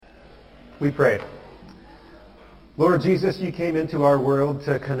We pray. Lord Jesus, you came into our world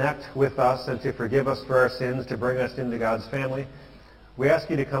to connect with us and to forgive us for our sins, to bring us into God's family. We ask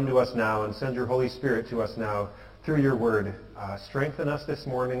you to come to us now and send your Holy Spirit to us now through your word. Strengthen us this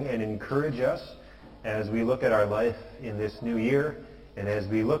morning and encourage us as we look at our life in this new year and as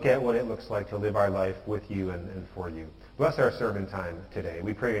we look at what it looks like to live our life with you and for you. Bless our sermon time today.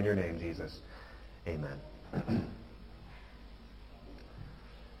 We pray in your name, Jesus. Amen.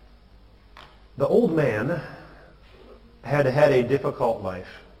 The old man had had a difficult life.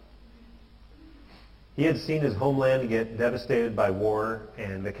 He had seen his homeland get devastated by war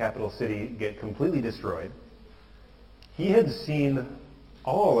and the capital city get completely destroyed. He had seen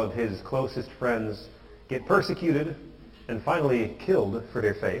all of his closest friends get persecuted and finally killed for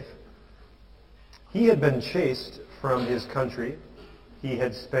their faith. He had been chased from his country. He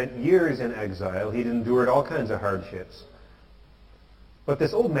had spent years in exile. He'd endured all kinds of hardships. But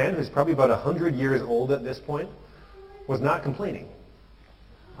this old man, who's probably about 100 years old at this point, was not complaining.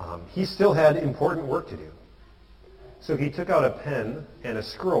 He still had important work to do. So he took out a pen and a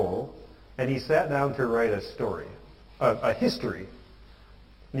scroll, and he sat down to write a story, a history.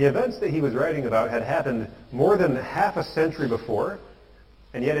 The events that he was writing about had happened more than half a century before,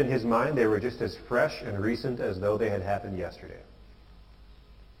 and yet in his mind they were just as fresh and recent as though they had happened yesterday.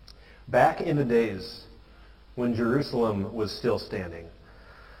 Back in the days when Jerusalem was still standing,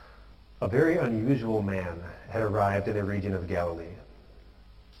 a very unusual man had arrived in the region of Galilee.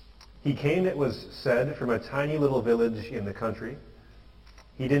 He came, it was said, from a tiny little village in the country.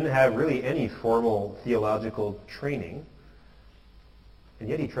 He didn't have really any formal theological training, and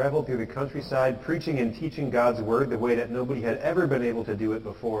yet he traveled through the countryside preaching and teaching God's word the way that nobody had ever been able to do it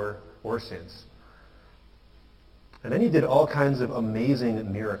before or since. And then he did all kinds of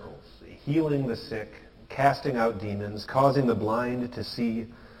amazing miracles, healing the sick, casting out demons, causing the blind to see.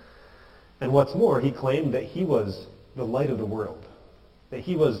 And what's more, he claimed that he was the light of the world, that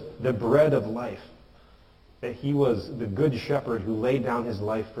he was the bread of life, that he was the good shepherd who laid down his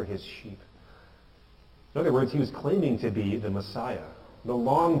life for his sheep. In other words, he was claiming to be the Messiah, the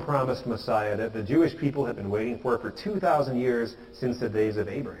long-promised Messiah that the Jewish people had been waiting for 2,000 years since the days of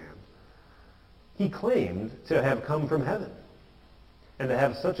Abraham. He claimed to have come from heaven and to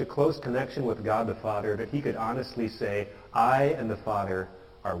have such a close connection with God the Father that he could honestly say, I and the Father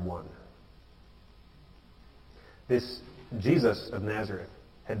are one. This Jesus of Nazareth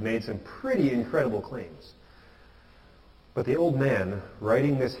had made some pretty incredible claims. But the old man,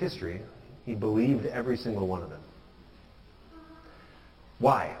 writing this history, he believed every single one of them.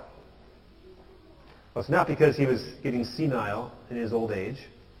 Why? Well, it's not because he was getting senile in his old age.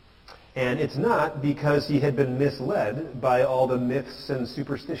 And it's not because he had been misled by all the myths and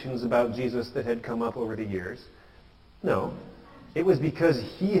superstitions about Jesus that had come up over the years. No, it was because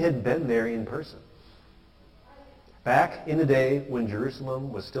he had been there in person. Back in the day when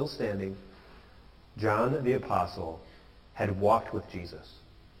Jerusalem was still standing, John the Apostle had walked with Jesus.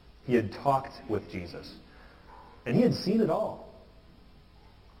 He had talked with Jesus. And he had seen it all.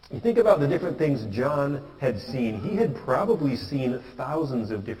 You think about the different things John had seen. He had probably seen thousands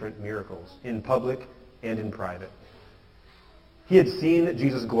of different miracles in public and in private. He had seen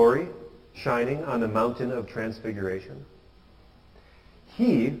Jesus' glory shining on the mountain of transfiguration.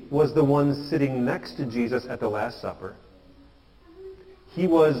 He was the one sitting next to Jesus at the Last Supper. He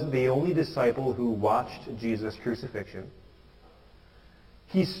was the only disciple who watched Jesus' crucifixion.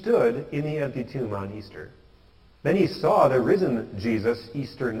 He stood in the empty tomb on Easter. Then he saw the risen Jesus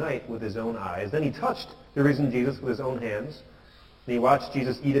Easter night with his own eyes. Then he touched the risen Jesus with his own hands. And he watched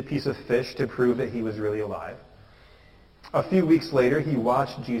Jesus eat a piece of fish to prove that he was really alive. A few weeks later, he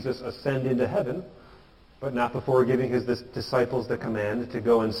watched Jesus ascend into heaven, but not before giving his disciples the command to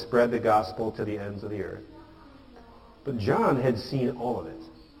go and spread the gospel to the ends of the earth. But John had seen all of it.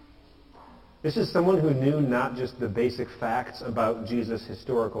 This is someone who knew not just the basic facts about Jesus'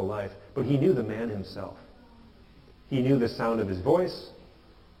 historical life, but he knew the man himself. He knew the sound of his voice,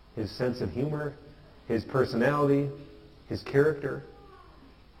 his sense of humor, his personality, his character.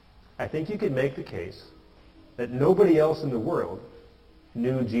 I think you could make the case that nobody else in the world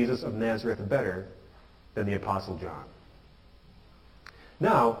knew Jesus of Nazareth better than the Apostle John.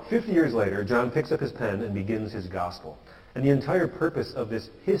 Now, 50 years later, John picks up his pen and begins his gospel. And the entire purpose of this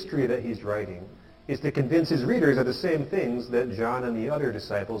history that he's writing is to convince his readers of the same things that John and the other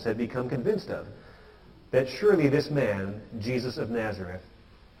disciples had become convinced of. That surely this man, Jesus of Nazareth,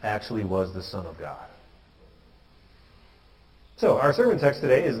 actually was the Son of God. So, our sermon text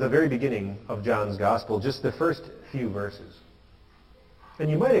today is the very beginning of John's gospel, just the first few verses. And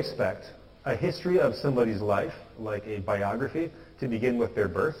you might expect a history of somebody's life, like a biography, to begin with their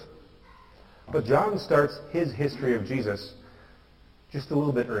birth. But John starts his history of Jesus just a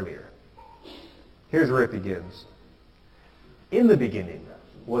little bit earlier. Here's where it begins. In the beginning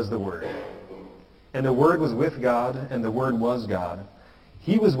was the Word, and the Word was with God, and the Word was God.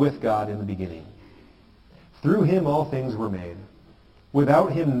 He was with God in the beginning. Through him all things were made.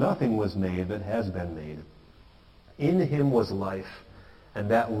 Without him nothing was made that has been made. In him was life, and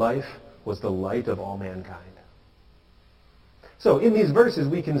that life was the light of all mankind. So in these verses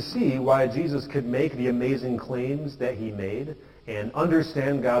we can see why Jesus could make the amazing claims that he made and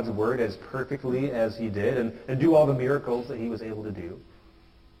understand God's word as perfectly as he did and do all the miracles that he was able to do.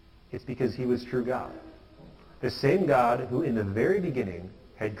 It's because he was true God. The same God who in the very beginning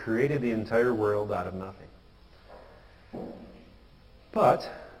had created the entire world out of nothing. But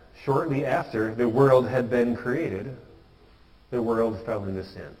shortly after the world had been created, the world fell into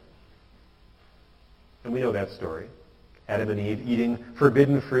sin. And we know that story. Adam and Eve eating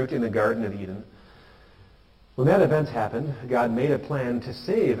forbidden fruit in the Garden of Eden. When that event happened, God made a plan to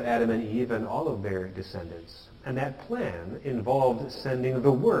save Adam and Eve and all of their descendants. And that plan involved sending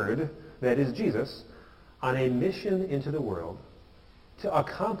the Word, that is Jesus, on a mission into the world to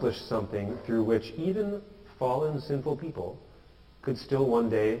accomplish something through which even fallen, sinful people could still one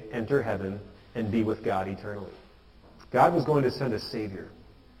day enter heaven and be with God eternally. God was going to send a Savior.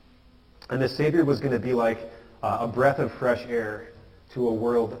 And the Savior was going to be like a breath of fresh air to a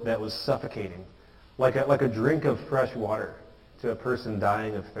world that was suffocating, like a drink of fresh water to a person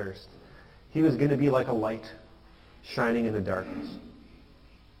dying of thirst. He was going to be like a light shining in the darkness.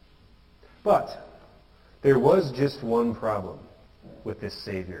 But there was just one problem with this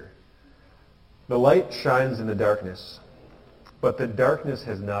Savior. The light shines in the darkness, but the darkness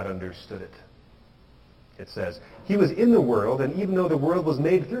has not understood it. It says, he was in the world, and even though the world was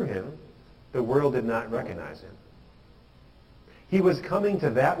made through him, the world did not recognize him. He was coming to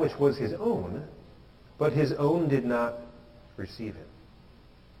that which was his own, but his own did not receive him.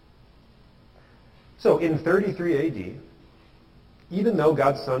 So in 33 AD, even though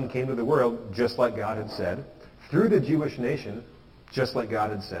God's Son came to the world just like God had said, through the Jewish nation, just like God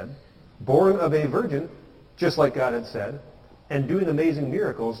had said, born of a virgin, just like God had said, and doing amazing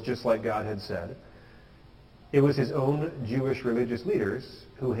miracles just like God had said, it was his own Jewish religious leaders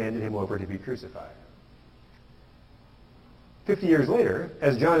who handed him over to be crucified. 50 years later,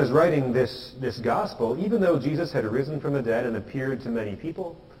 as John is writing this gospel, even though Jesus had risen from the dead and appeared to many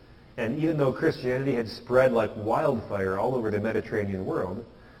people, and even though Christianity had spread like wildfire all over the Mediterranean world,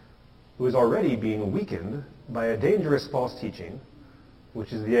 it was already being weakened by a dangerous false teaching,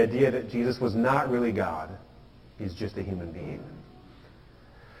 which is the idea that Jesus was not really God. He's just a human being.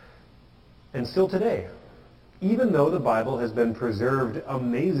 And still today, even though the Bible has been preserved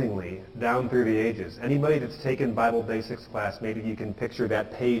amazingly down through the ages, anybody that's taken Bible basics class, maybe you can picture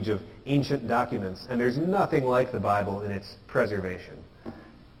that page of ancient documents, and there's nothing like the Bible in its preservation.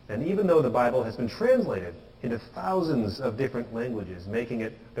 And even though the Bible has been translated into thousands of different languages, making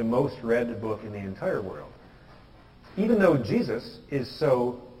it the most read book in the entire world, even though Jesus is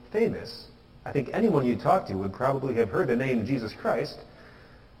so famous, I think anyone you talk to would probably have heard the name Jesus Christ,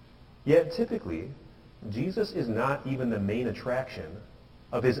 yet typically, Jesus is not even the main attraction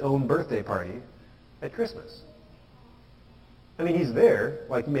of his own birthday party at Christmas. I mean, he's there,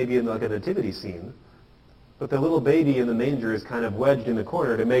 like maybe in like a nativity scene, but the little baby in the manger is kind of wedged in the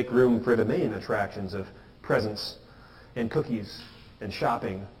corner to make room for the main attractions of presents and cookies and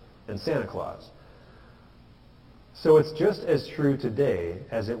shopping and Santa Claus. So it's just as true today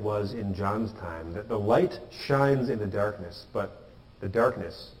as it was in John's time, that the light shines in the darkness, but the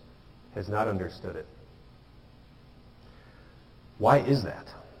darkness has not understood it. Why is that?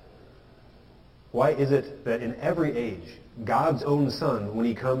 Why is it that in every age, God's own Son, when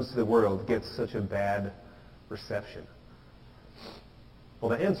he comes to the world, gets such a bad reception? Well,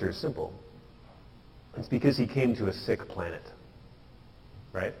 the answer is simple. It's because he came to a sick planet,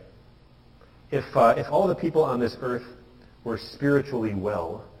 right? If all the people on this earth were spiritually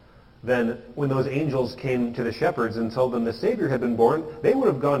well, then when those angels came to the shepherds and told them the Savior had been born, they would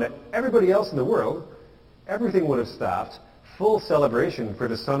have gone to everybody else in the world. Everything would have stopped. Full celebration for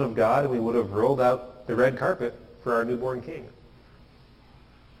the Son of God, and we would have rolled out the red carpet for our newborn King.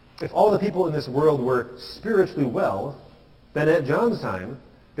 If all the people in this world were spiritually well, then at John's time,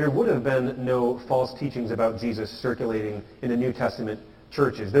 there would have been no false teachings about Jesus circulating in the New Testament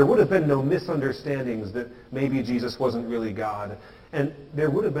churches. There would have been no misunderstandings that maybe Jesus wasn't really God. And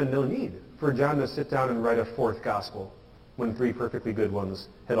there would have been no need for John to sit down and write a fourth gospel when 3 perfectly good ones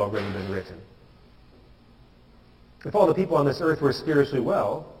had already been written. If all the people on this earth were spiritually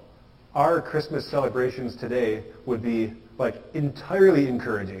well, our Christmas celebrations today would be like entirely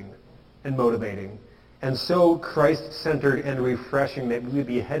encouraging and motivating, and so Christ-centered and refreshing that we would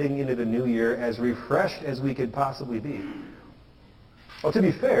be heading into the new year as refreshed as we could possibly be. Well, to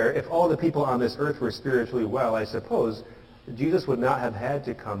be fair, if all the people on this earth were spiritually well, I suppose Jesus would not have had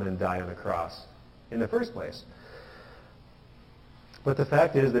to come and die on the cross in the first place. But the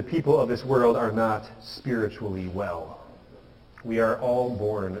fact is that people of this world are not spiritually well. We are all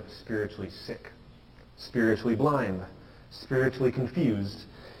born spiritually sick, spiritually blind, spiritually confused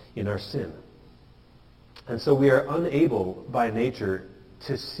in our sin. And so we are unable by nature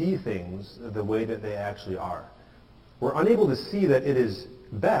to see things the way that they actually are. We're unable to see that it is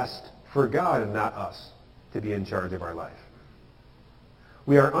best for God and not us to be in charge of our life.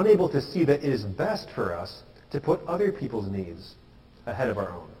 We are unable to see that it is best for us to put other people's needs ahead of our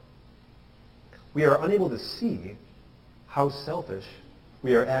own. We are unable to see how selfish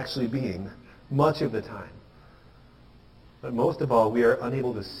we are actually being much of the time. But most of all, we are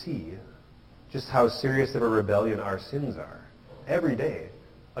unable to see just how serious of a rebellion our sins are every day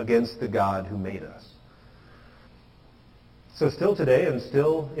against the God who made us. So still today and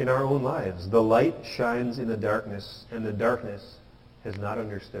still in our own lives, the light shines in the darkness, and the darkness has not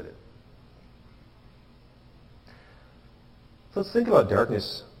understood it. So let's think about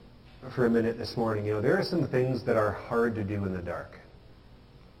darkness for a minute this morning. There are some things that are hard to do in the dark,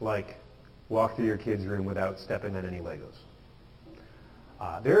 like walk through your kid's room without stepping on any Legos.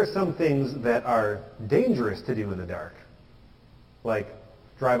 There are some things that are dangerous to do in the dark, like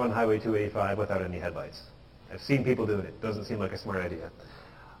drive on Highway 285 without any headlights. I've seen people do it. It doesn't seem like a smart idea.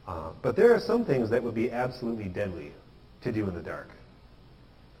 But there are some things that would be absolutely deadly to do in the dark,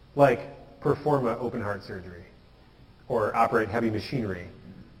 like perform an open heart surgery, or operate heavy machinery,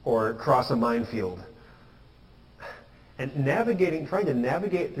 or cross a minefield. And trying to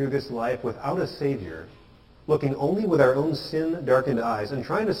navigate through this life without a Savior, looking only with our own sin-darkened eyes, and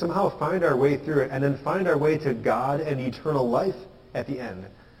trying to somehow find our way through it, and then find our way to God and eternal life at the end,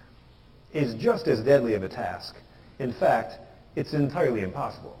 is just as deadly of a task. In fact, it's entirely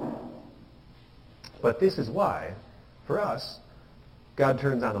impossible. But this is why, for us, God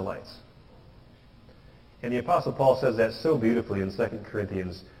turns on the lights. And the Apostle Paul says that so beautifully in 2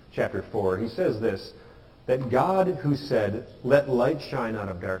 Corinthians chapter 4. He says this, that God who said, "Let light shine out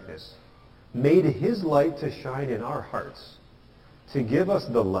of darkness," made his light to shine in our hearts, to give us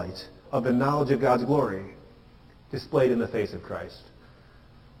the light of the knowledge of God's glory, displayed in the face of Christ.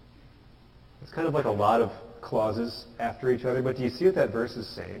 It's kind of like a lot of clauses after each other, but do you see what that verse is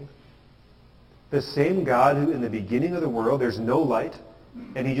saying? The same God who in the beginning of the world, there's no light,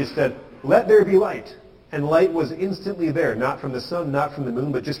 and he just said, "Let there be light." And light was instantly there, not from the sun, not from the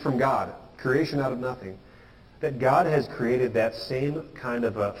moon, but just from God. Creation out of nothing. That God has created that same kind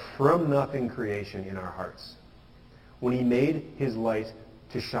of a from-nothing creation in our hearts when he made his light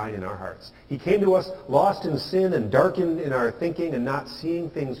to shine in our hearts. He came to us lost in sin and darkened in our thinking and not seeing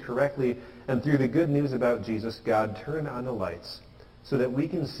things correctly, and through the good news about Jesus, God turned on the lights so that we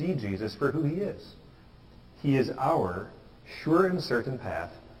can see Jesus for who he is. He is our sure and certain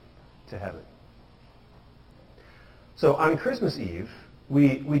path to heaven. So on Christmas Eve,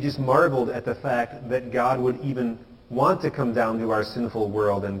 we just marveled at the fact that God would even want to come down to our sinful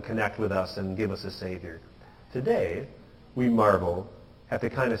world and connect with us and give us a Savior. Today, we marvel at the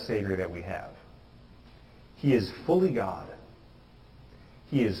kind of Savior that we have. He is fully God.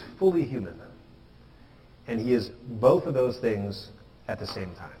 He is fully human. And he is both of those things at the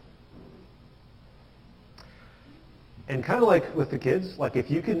same time. And kind of like with the kids, like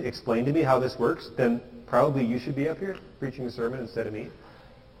if you can explain to me how this works, then probably you should be up here preaching a sermon instead of me.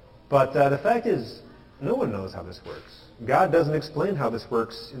 But the fact is, no one knows how this works. God doesn't explain how this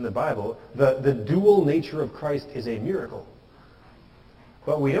works in the Bible. The dual nature of Christ is a miracle.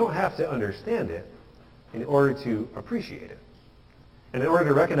 But we don't have to understand it in order to appreciate it. And in order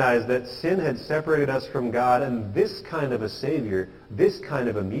to recognize that sin had separated us from God, and this kind of a Savior, this kind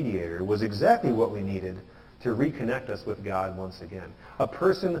of a mediator, was exactly what we needed to reconnect us with God once again. A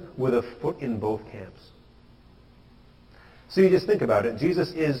person with a foot in both camps. So you just think about it.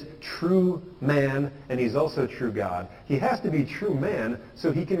 Jesus is true man, and he's also true God. He has to be true man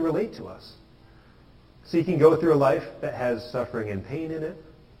so he can relate to us. So he can go through a life that has suffering and pain in it.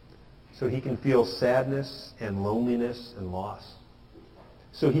 So he can feel sadness and loneliness and loss.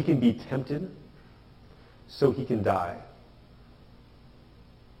 So he can be tempted. So he can die.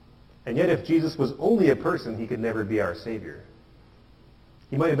 And yet if Jesus was only a person, he could never be our Savior.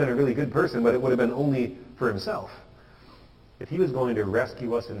 He might have been a really good person, but it would have been only for himself. If he was going to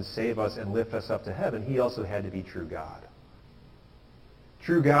rescue us and save us and lift us up to heaven, he also had to be true God.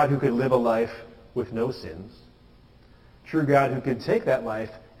 True God who could live a life with no sins. True God who could take that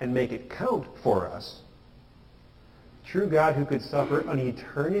life and make it count for us, true God who could suffer an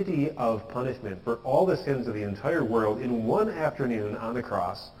eternity of punishment for all the sins of the entire world in one afternoon on the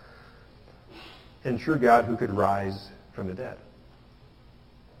cross, and true God who could rise from the dead.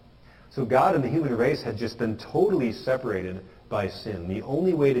 So God and the human race had just been totally separated by sin. The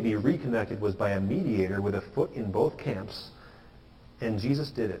only way to be reconnected was by a mediator with a foot in both camps, and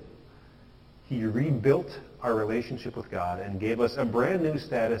Jesus did it. He rebuilt our relationship with God and gave us a brand new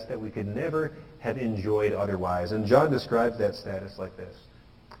status that we could never have enjoyed otherwise. And John describes that status like this.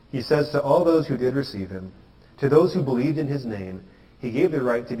 He says, to all those who did receive him, to those who believed in his name, he gave the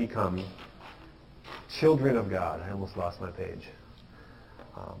right to become children of God. I almost lost my page.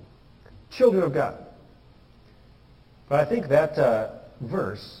 Children of God. But I think that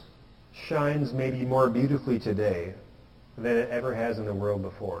verse shines maybe more beautifully today than it ever has in the world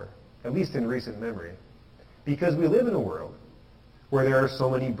before, at least in recent memory, because we live in a world where there are so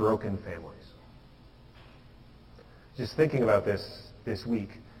many broken families. Just thinking about this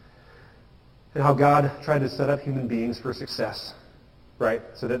week, and how God tried to set up human beings for success, right?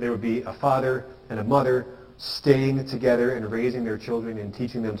 So that there would be a father and a mother staying together and raising their children and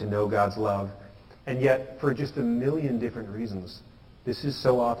teaching them to know God's love. And yet, for just a million different reasons, this is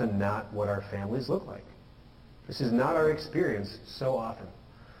so often not what our families look like. This is not our experience so often.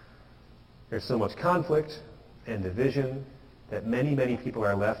 There's so much conflict and division that many, many people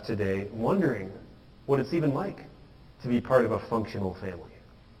are left today wondering what it's even like to be part of a functional family.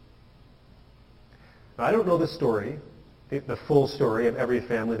 Now, I don't know the story, the full story of every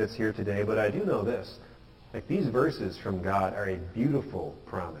family that's here today, but I do know this. Like, these verses from God are a beautiful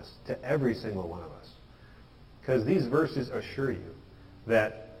promise to every single one of us. Because these verses assure you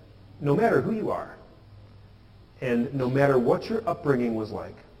that no matter who you are, and no matter what your upbringing was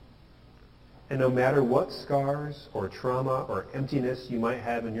like, and no matter what scars or trauma or emptiness you might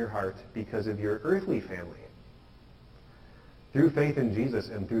have in your heart because of your earthly family, through faith in Jesus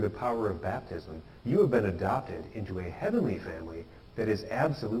and through the power of baptism, you have been adopted into a heavenly family that is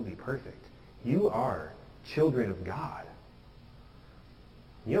absolutely perfect. You are children of God.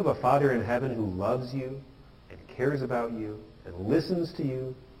 You have a Father in heaven who loves you and cares about you and listens to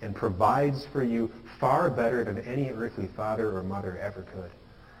you and provides for you far better than any earthly father or mother ever could.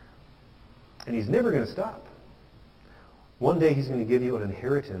 And he's never going to stop. One day he's going to give you an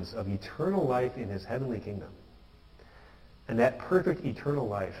inheritance of eternal life in his heavenly kingdom. And that perfect eternal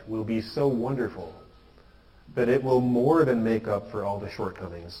life will be so wonderful that it will more than make up for all the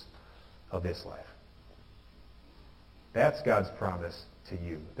shortcomings of this life. That's God's promise to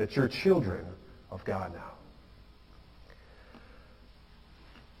you, that you're children of God now.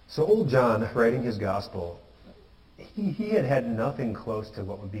 So old John, writing his gospel, he had nothing close to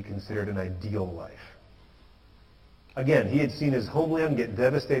what would be considered an ideal life. Again, he had seen his homeland get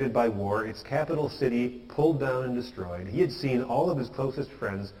devastated by war, its capital city pulled down and destroyed. He had seen all of his closest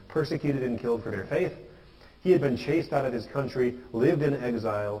friends persecuted and killed for their faith. He had been chased out of his country, lived in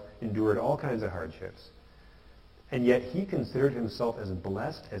exile, endured all kinds of hardships. And yet he considered himself as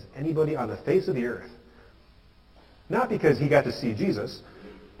blessed as anybody on the face of the earth. Not because he got to see Jesus,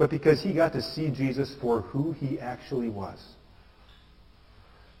 but because he got to see Jesus for who he actually was.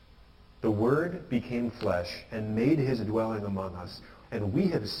 The Word became flesh and made his dwelling among us, and we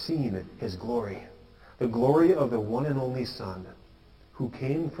have seen his glory, the glory of the one and only Son, who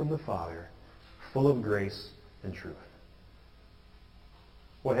came from the Father, full of grace and truth.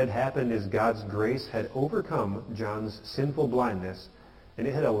 What had happened is God's grace had overcome John's sinful blindness, and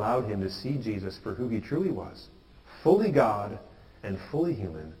it had allowed him to see Jesus for who he truly was, fully God and fully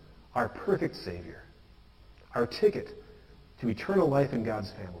human, our perfect Savior, our ticket to eternal life in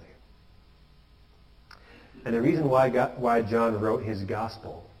God's family. And the reason why John wrote his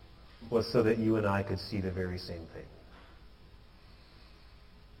gospel was so that you and I could see the very same thing.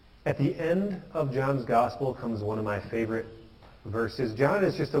 At the end of John's gospel comes one of my favorite verses. John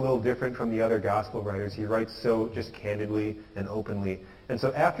is just a little different from the other gospel writers. He writes so just candidly and openly. And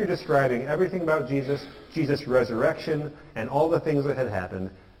so after describing everything about Jesus' resurrection, and all the things that had happened,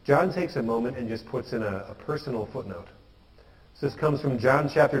 John takes a moment and just puts in a personal footnote. So this comes from John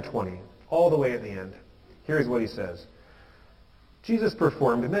chapter 20, all the way at the end. Here's what he says. Jesus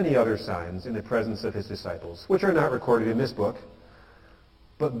performed many other signs in the presence of his disciples, which are not recorded in this book.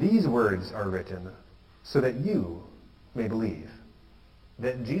 But these words are written so that you may believe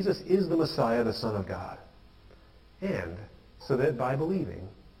that Jesus is the Messiah, the Son of God, and so that by believing,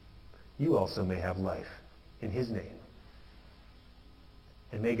 you also may have life in his name.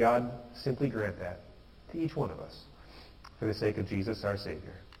 And may God simply grant that to each one of us for the sake of Jesus, our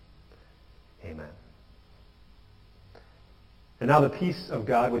Savior. Amen. And now the peace of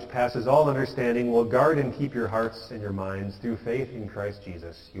God, which passes all understanding, will guard and keep your hearts and your minds through faith in Christ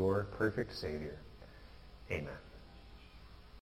Jesus, your perfect Savior. Amen.